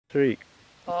Three.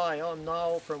 Hi, I'm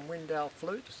Noel from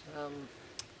Windelfflutes.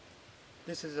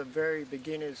 This is a very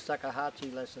beginner's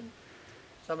shakuhachi lesson.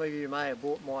 Some of you may have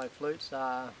bought my flutes,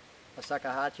 a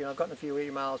shakuhachi, and I've gotten a few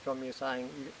emails from you saying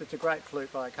it's a great flute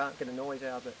but I can't get a noise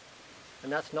out of it.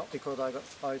 And that's not because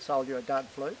I sold you a dud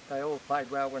flute. They all played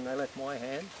well when they left my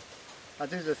hand.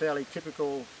 This is a fairly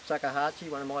typical shakuhachi,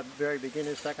 one of my very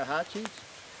beginner's shakuhachis,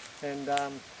 and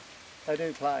they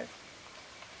do play.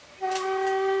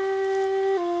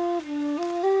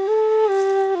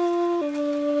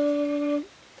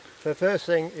 So the first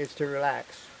thing is to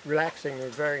relax. Relaxing is a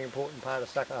very important part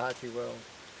of shakuhachi world.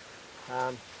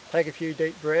 Take a few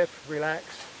deep breaths, relax.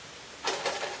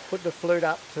 Put the flute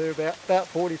up to about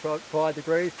 45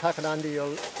 degrees, tuck it under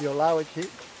your lower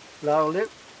lip.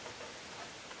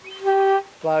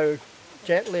 Blow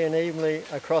gently and evenly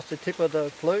across the tip of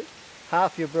the flute.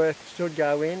 Half your breath should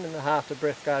go in and half the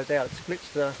breath goes out. It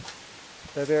splits the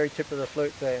very tip of the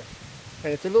flute there.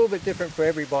 And it's a little bit different for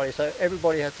everybody, so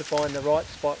everybody has to find the right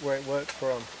spot where it works for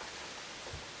them.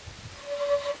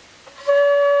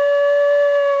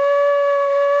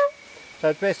 So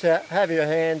it's best to have your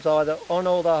hands either on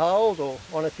all the holes or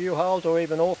on a few holes or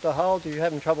even off the holes. If you're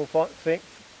having trouble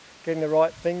getting the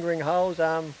right fingering holes,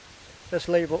 just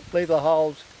leave the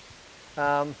holes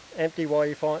empty while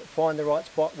you find the right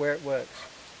spot where it works.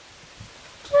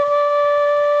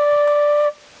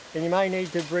 And you may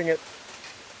need to bring it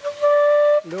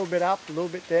a little bit up, a little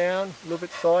bit down, a little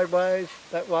bit sideways,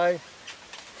 that way.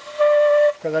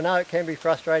 Because I know it can be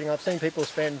frustrating. I've seen people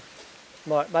spend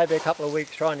maybe a couple of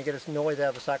weeks trying to get a noise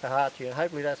out of a shakuhachi, and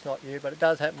hopefully that's not you, but it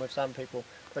does happen with some people.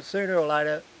 But sooner or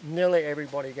later, nearly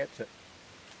everybody gets it.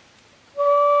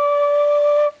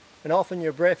 And often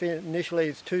your breath initially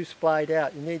is too splayed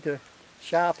out. You need to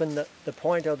sharpen the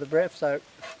point of the breath, so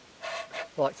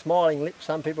like smiling lips,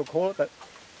 some people call it, but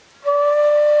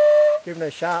give them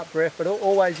a sharp breath, but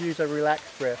always use a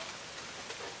relaxed breath.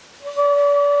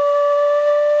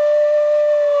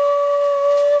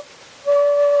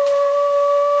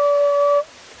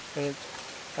 And it's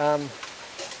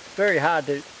very hard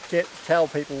to tell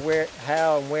people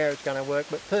how and where it's going to work,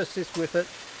 but persist with it.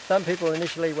 Some people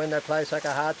initially, when they play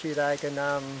shakuhachi,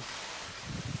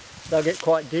 they'll get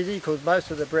quite dizzy because most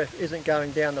of the breath isn't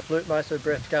going down the flute. Most of the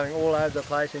breath's going all over the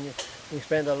place, and you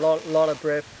spend a lot of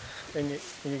breath. And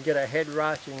you get a head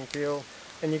rush and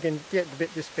you can get a bit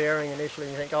despairing initially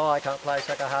and you think, oh, I can't play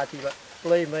shakuhachi, but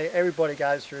believe me, everybody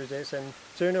goes through this, and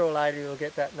sooner or later you'll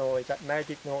get that noise, that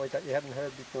magic noise that you haven't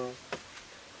heard before.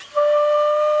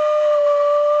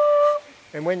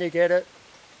 And when you get it,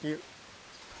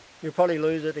 you'll probably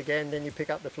lose it again, then you pick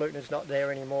up the flute and it's not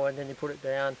there anymore, and then you put it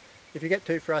down. If you get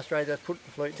too frustrated, just put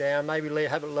the flute down, maybe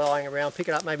have it lying around, pick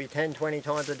it up maybe 10-20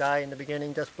 times a day in the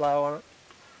beginning, just blow on it.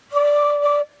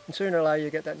 And sooner or later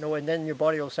you get that noise, and then your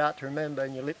body will start to remember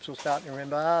and your lips will start to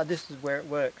remember, this is where it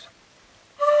works.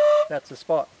 That's the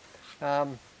spot.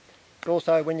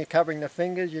 Also, when you're covering the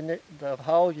fingers, the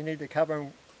holes, you need to cover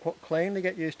them cleanly.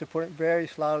 Get used to putting it very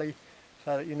slowly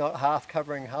so that you're not half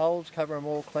covering holes, cover them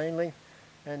all cleanly.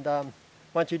 And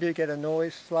once you do get a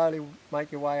noise, slowly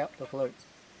make your way up the flute.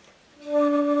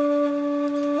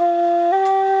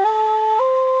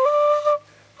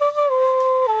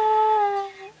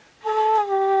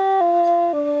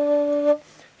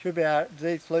 Should be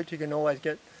these flutes you can always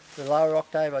get the lower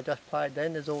octave I just played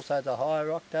then. There's also the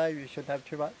higher octave. You should have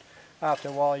too much. After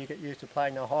a while you get used to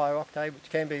playing the higher octave,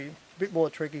 which can be a bit more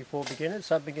tricky for beginners.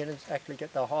 Some beginners actually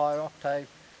get the higher octave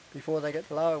before they get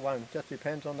the lower one. Just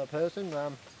depends on the person.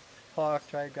 Higher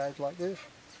octave goes like this.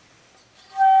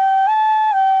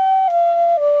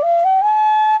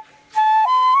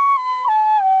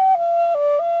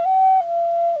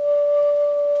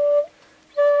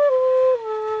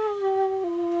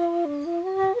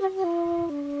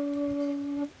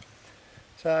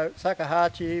 So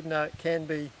shakuhachi, even though it can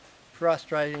be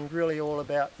frustrating, really all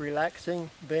about relaxing,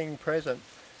 being present.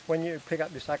 When you pick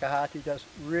up your shakuhachi, just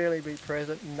really be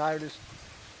present and notice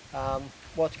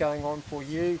what's going on for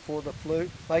you, for the flute.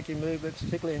 Make your movements,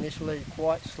 particularly initially,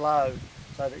 quite slow,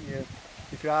 so that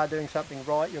if you are doing something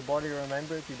right, your body will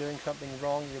remember. If you're doing something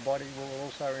wrong, your body will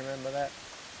also remember that.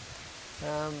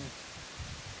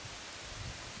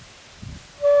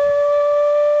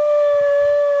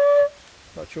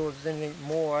 Not sure if there's anything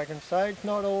more I can say. It's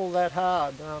not all that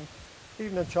hard.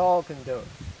 Even a child can do it.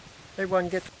 Everyone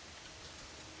gets...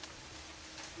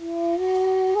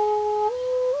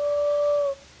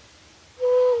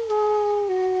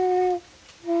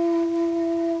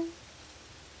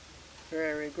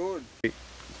 Very good.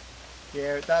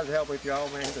 Yeah, it does help if your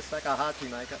old man's a shakuhachi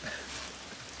maker.